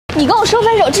你跟我说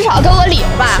分手，至少要给我个理由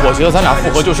吧？我觉得咱俩复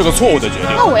合就是个错误的决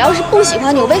定。那我要是不喜欢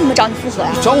你，我为什么找你复合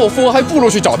呀？找我复合还不如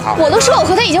去找他。我都说我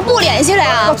和他已经不联系了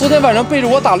呀。那昨天晚上背着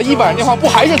我打了100人电话，不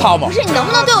还是他吗？不是，你能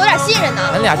不能对我有点信任呢？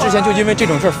咱俩之前就因为这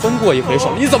种事儿分过一回手，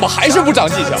你怎么还是不长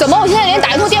记性？怎么我现在连打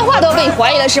一通电话都要被你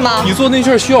怀疑了是吗？你做那事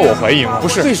儿需要我怀疑吗？不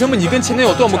是，为什么你跟前男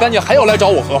友断不干净，还要来找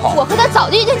我和好？我和他早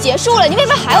就已经结束了，你为什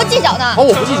么还要计较呢？好，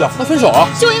我不计较，那分手啊！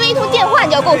就因为一通电话你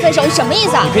就要跟我分手，你什么意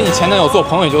思啊？你跟你前男友做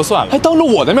朋友也就算了，还当着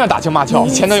我的面打情骂俏。你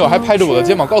前男友还拍着我的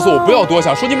肩膀告诉我不要多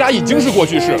想，说你们俩已经是过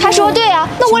去式。他说对啊，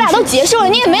那我俩都结束了，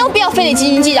你也没有必要非得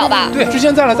斤斤计较吧？对，之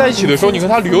前咱俩在一起的时候，你和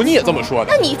他旅游你也这么说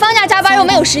的。那你放假加班又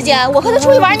没有时间，我和他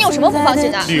出去玩，你有什么不放心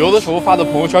的？旅游的时候发的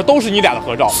朋友圈都是你俩的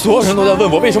合照，所有人都在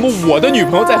问我为什么我的女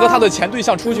朋友在和她的前对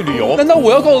象出去旅游，难道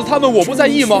我要告诉他们我不在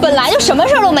意吗？本来就什么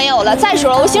事儿都没有了，再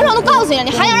说了，我行程都告诉你了，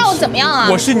你还想让我怎么样啊？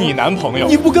我是你男朋友，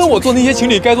你不跟我做那些情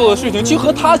侣该做的事情，去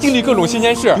和他经历各种新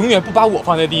鲜事，永远不把我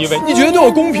放在第一位，你觉得对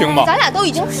我公平吗？咱俩都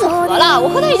已经复合了，我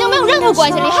和他已经没有任何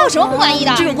关系了，你还有什么不满意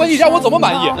的？这种关系让我怎么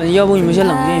满意？要不你们先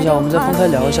冷静一下，我们再分开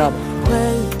聊一下吧。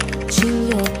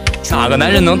哪个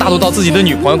男人能大度到自己的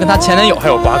女朋友跟他前男友还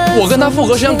有瓜葛？我跟他复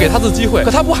合是想给他次机会，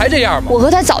可他不还这样吗？我和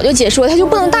他早就结束了，他就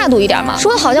不能大度一点吗？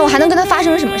说的好像我还能跟他发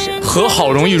生什么事。和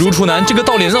好容易如初难，这个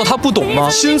道理难道他不懂吗？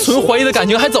心存怀疑的感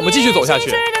情还怎么继续走下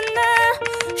去？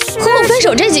和我分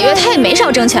手这几个月，他也没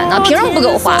少挣钱呢，凭什么不给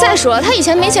我花？再说了，他以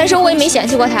前没钱时候我也没嫌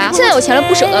弃过他呀，现在有钱了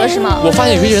不舍得了是吗？我发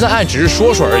现有些人的爱只是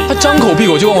说说而已，他张口闭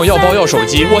口就问我要包要手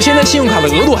机，我现在信用卡的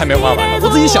额度还没还完呢，我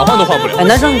自己想换都换不了。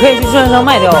男生你可以去转让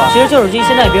卖掉啊。其实旧手机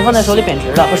现在也别放在手里贬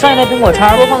值了。我上一代苹果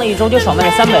叉多放了1周就少卖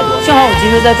了300多，幸好我及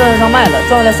时在转让上卖了，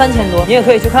赚回来3000多。你也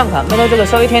可以去看看，卖到这个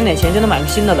稍微添点钱就能买个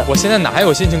新的了。我现在哪还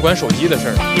有心情管手机的事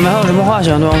儿？你们还有什么话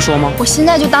想对方说吗？我现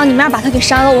在就当你面把他给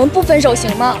删了，我们不分手行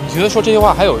吗？你觉得说这些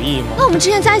话还有意义吗？那我们之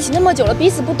前在一起那么久了，彼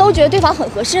此不都觉得对方很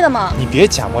合适的吗？你别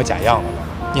假模假样了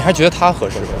吧，你还觉得他合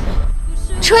适吗？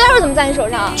车钥匙怎么在你手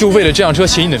上？就为了这辆车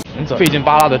写你的名字，费劲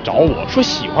巴拉的找我说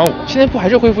喜欢我，现在不还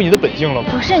是恢复你的本性了吗？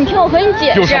不是，你听我和你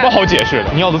解释。有什么好解释的？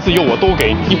你要的自由我都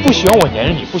给你，你不喜欢我黏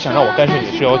着你，不想让我干涉你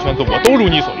的社交圈子，我都如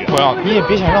你所愿。同样，你也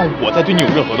别想让我再对你有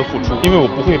任何的付出，因为我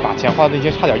不会把钱花在那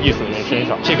些差点意思的人身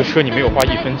上。这个车你没有花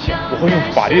1分钱，我会用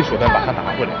法律的手段把它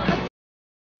拿回来。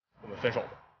我们分手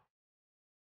吧。